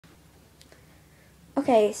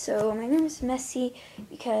Okay, so my room is messy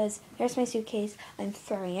because here's my suitcase. I'm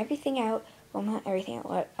throwing everything out. Well, not everything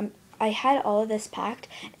out. I had all of this packed,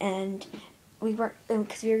 and we weren't,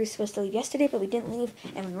 because we were supposed to leave yesterday, but we didn't leave,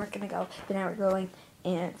 and we weren't going to go, but now we're going.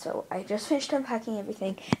 And so I just finished unpacking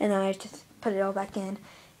everything, and then I just put it all back in.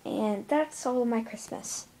 And that's all my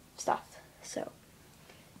Christmas stuff. So,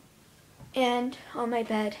 and on my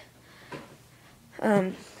bed,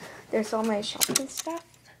 there's all my shopping stuff.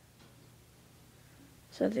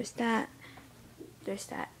 So there's that,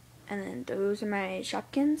 and then those are my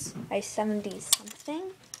Shopkins. I have 70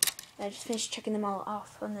 something. And I just finished checking them all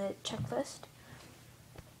off on the checklist.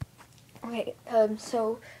 Okay,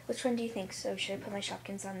 so which one do you think? So should I put my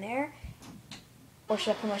Shopkins on there, or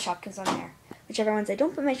should I put my Shopkins on there? Whichever ones I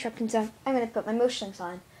don't put my Shopkins on, I'm going to put my motions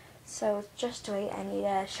on. So just wait, I need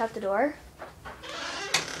to shut the door.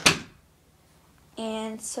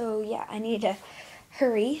 And so yeah, I need to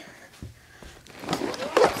hurry.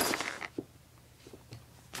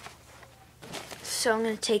 So I'm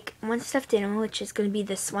going to take one stuffed animal, which is going to be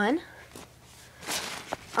this one.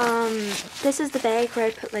 This is the bag where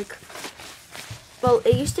I put like, well,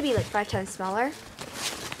 it used to be like 5 times smaller.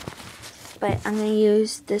 But I'm going to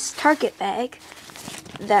use this Target bag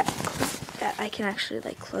that I can actually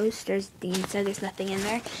like close. There's the inside, there's nothing in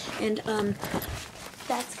there. And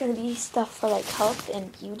that's going to be stuff for like health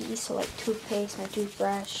and beauty. So like toothpaste, my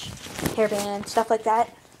toothbrush, hairband, stuff like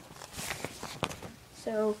that.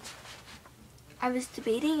 So I was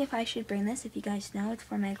debating if I should bring this. If you guys know, it's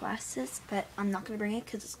for my glasses, but I'm not going to bring it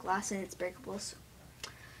because it's glass and it's breakable. So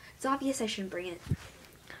it's obvious I shouldn't bring it.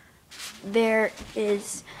 There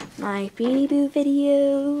is my Beanie Boo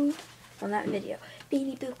video. Well, not video.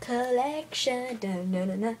 Beanie Boo collection. Dun, dun,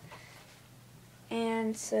 dun, dun.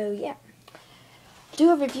 And so, yeah. Do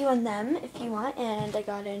a review on them if you want. And I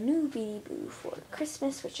got a new Beanie Boo for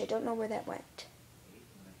Christmas, which I don't know where that went.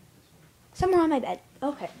 Somewhere on my bed.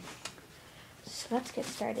 Okay. So let's get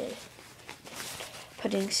started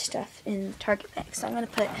putting stuff in Target bags. So I'm going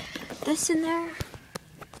to put this in there.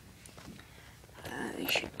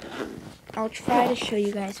 I'll try to show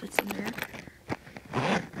you guys what's in there.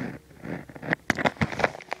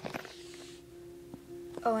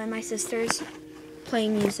 Oh, and my sister's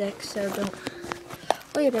playing music, so don't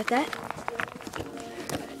worry about that.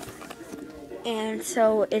 And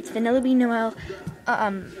so it's Vanilla Bean Noel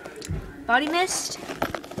body mist.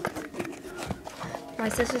 My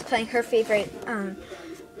sister's playing her favorite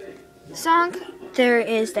song. There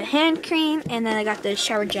is the hand cream, and then I got the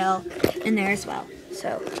shower gel in there as well.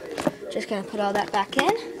 So just gonna put all that back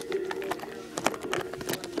in.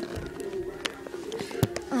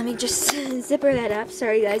 Let me just zipper that up.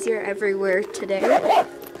 Sorry guys, you're everywhere today.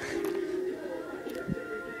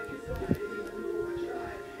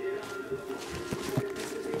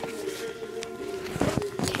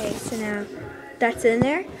 Okay, so now that's in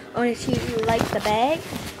there. Oh, and if you like the bag,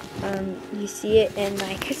 you see it in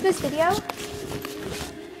my Christmas video.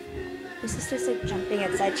 My sister's like jumping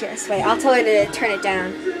outside here. So wait, I'll tell her to turn it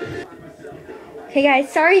down. Okay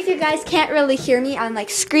guys, sorry if you guys can't really hear me. I'm like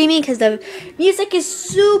screaming because the music is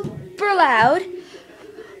super loud.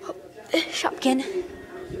 Shopkin.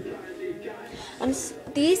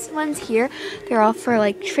 These ones here, they're all for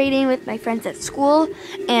like trading with my friends at school.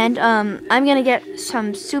 And I'm going to get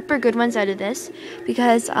some super good ones out of this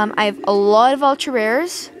because I have a lot of ultra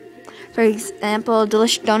rares. For example,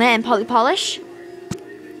 Delicious Donut and Polly Polish.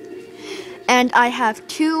 And I have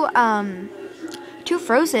two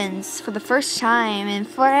Frozens for the first time in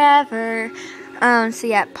forever. So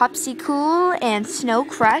yeah, Popsicle and Snow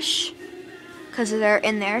Crush, because they're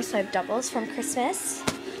in there, so I have doubles from Christmas.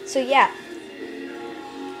 So yeah,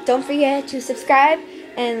 don't forget to subscribe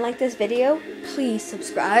and like this video. Please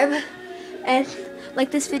subscribe and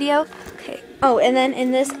like this video. Okay. Oh, and then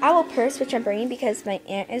in this owl purse, which I'm bringing because my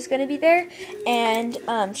aunt is going to be there, and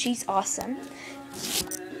she's awesome.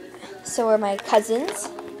 So are my cousins.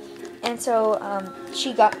 And so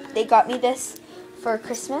they got me this for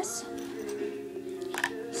Christmas.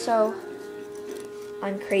 So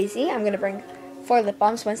I'm crazy. I'm gonna bring 4 lip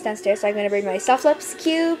balms. One's downstairs. So I'm gonna bring my Soft Lips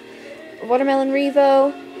Cube, Watermelon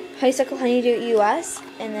Revo, Honeysuckle Honeydew US,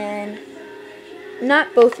 and then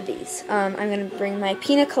not both of these. I'm gonna bring my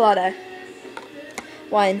Pina Colada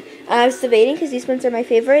one. I was debating because these ones are my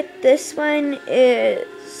favorite. This one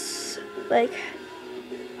is like,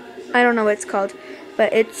 I don't know what it's called,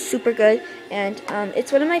 but it's super good, and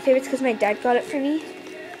it's one of my favorites because my dad got it for me.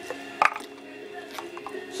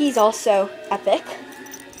 He's also epic.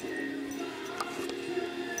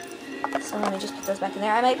 So let me just put those back in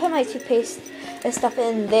there. I might put my toothpaste and stuff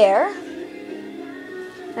in there.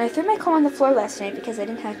 And I threw my comb on the floor last night because I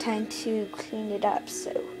didn't have time to clean it up,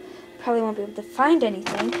 so probably won't be able to find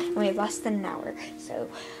anything, and we have less than an hour, so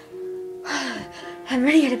I'm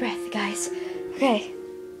running out of breath, guys. Okay.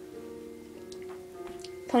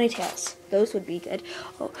 Ponytails. Those would be good.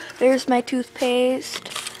 Oh, there's my toothpaste.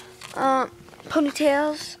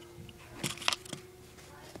 Ponytails.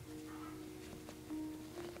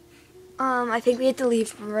 I think we have to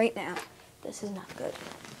leave right now. This is not good.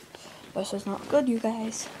 This is not good, you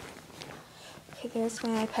guys. Okay, there's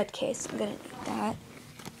my iPad case. I'm gonna need that.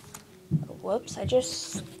 Oh, whoops, I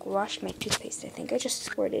just squashed my toothpaste. I think I just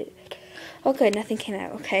squirted it. Oh, good, nothing came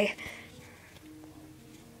out. Okay.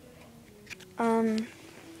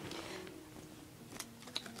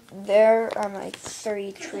 There are my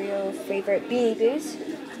 3 trio favorite BBs.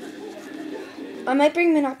 I might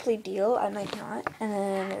bring Monopoly Deal, I might not. And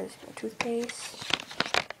then there's my toothpaste.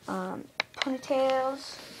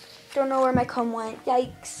 Ponytails. Don't know where my comb went.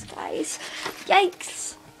 Yikes, guys.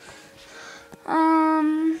 Yikes.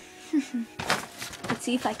 Let's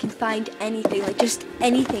see if I can find anything, like just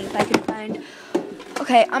anything if I can find.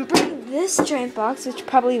 Okay, I'm bringing this giant box, which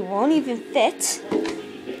probably won't even fit.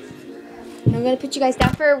 I'm gonna put you guys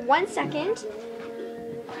down for 1 second.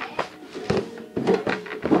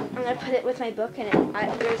 I'm gonna put it with my book, and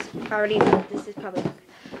there's already, this is probably,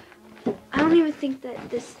 I don't even think that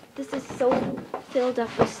this is so filled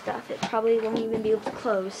up with stuff, it probably won't even be able to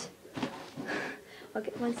close.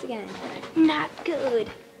 Okay, once again, not good.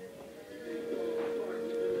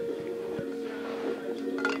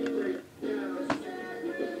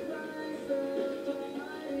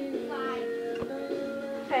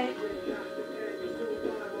 Okay.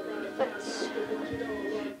 Let's.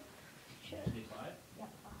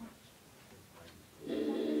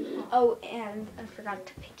 Oh, and I forgot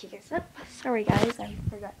to pick you guys up. Sorry, guys, I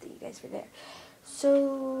forgot that you guys were there.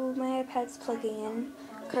 So my iPad's plugging in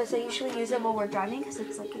because I usually use it while we're driving because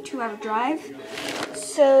it's like a 2-hour drive.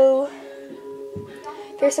 So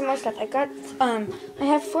there's some more stuff. I got I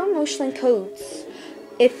have 4 Michelin codes.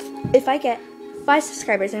 If I get 5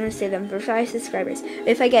 subscribers, I'm gonna say them for 5 subscribers.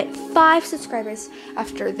 If I get 5 subscribers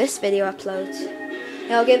after this video uploads,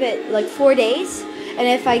 and I'll give it like 4 days. And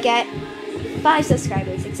if I get 5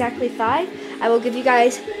 subscribers, exactly 5, I will give you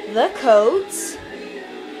guys the codes.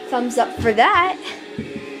 Thumbs up for that.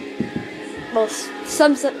 Well,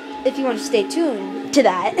 thumbs up if you want to stay tuned to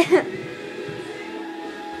that.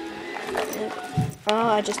 Oh,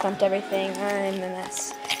 I just dumped everything. I'm a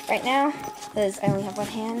mess right now because I only have one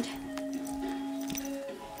hand.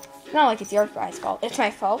 Not like it's your guys' fault. It's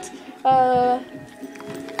my fault.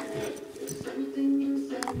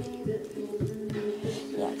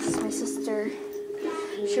 Yes, my sister.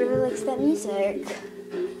 She really likes that music.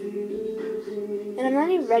 And I'm not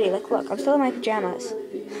even ready. Like, look, I'm still in my pajamas.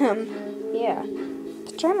 Yeah.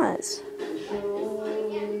 Pajamas.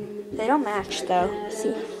 They don't match, though.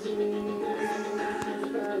 See?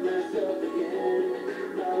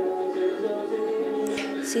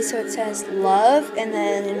 See, so it says love, and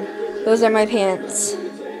then those are my pants.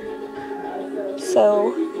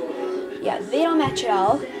 So, yeah, they don't match at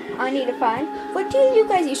all. I need to find. What do you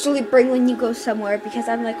guys usually bring when you go somewhere? Because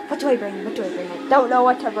I'm like, what do I bring? What do I bring? I don't know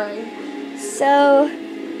what to bring. So,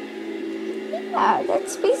 yeah,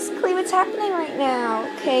 that's basically what's happening right now.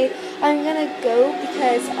 Okay, I'm gonna go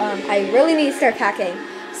because I really need to start packing.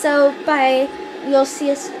 So, bye. You'll see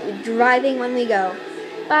us driving when we go.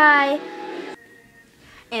 Bye.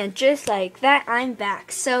 And just like that, I'm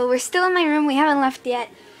back. So, we're still in my room. We haven't left yet.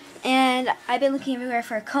 And I've been looking everywhere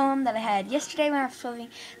for a comb that I had yesterday when I was filming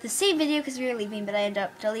the same video because we were leaving, but I ended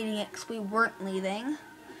up deleting it because we weren't leaving.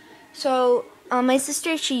 So, my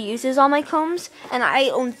sister, she uses all my combs, and I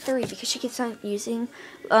own 3 because she keeps on losing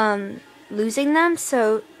them.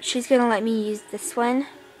 So, she's going to let me use this one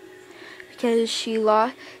because she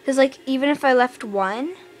lost, because like even if I left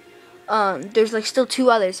one, there's like still 2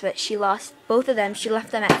 others, but she lost both of them. She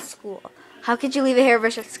left them at school. How could you leave a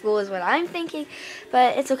hairbrush at school is what I'm thinking.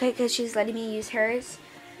 But it's okay because she's letting me use hers.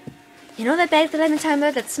 You know that bag that I've been talking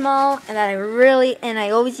about that's small and that I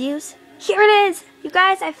always use? Here it is! You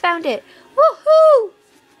guys, I found it. Woohoo!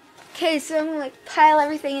 Okay, so I'm going to like pile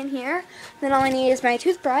everything in here. Then all I need is my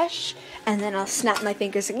toothbrush. And then I'll snap my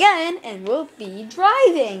fingers again and we'll be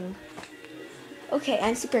driving. Okay,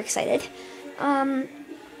 I'm super excited.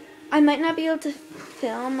 I might not be able to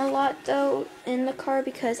film a lot though in the car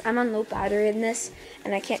because I'm on low battery in this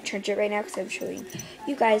and I can't charge it right now because I'm showing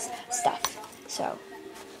you guys stuff. So,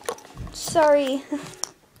 sorry.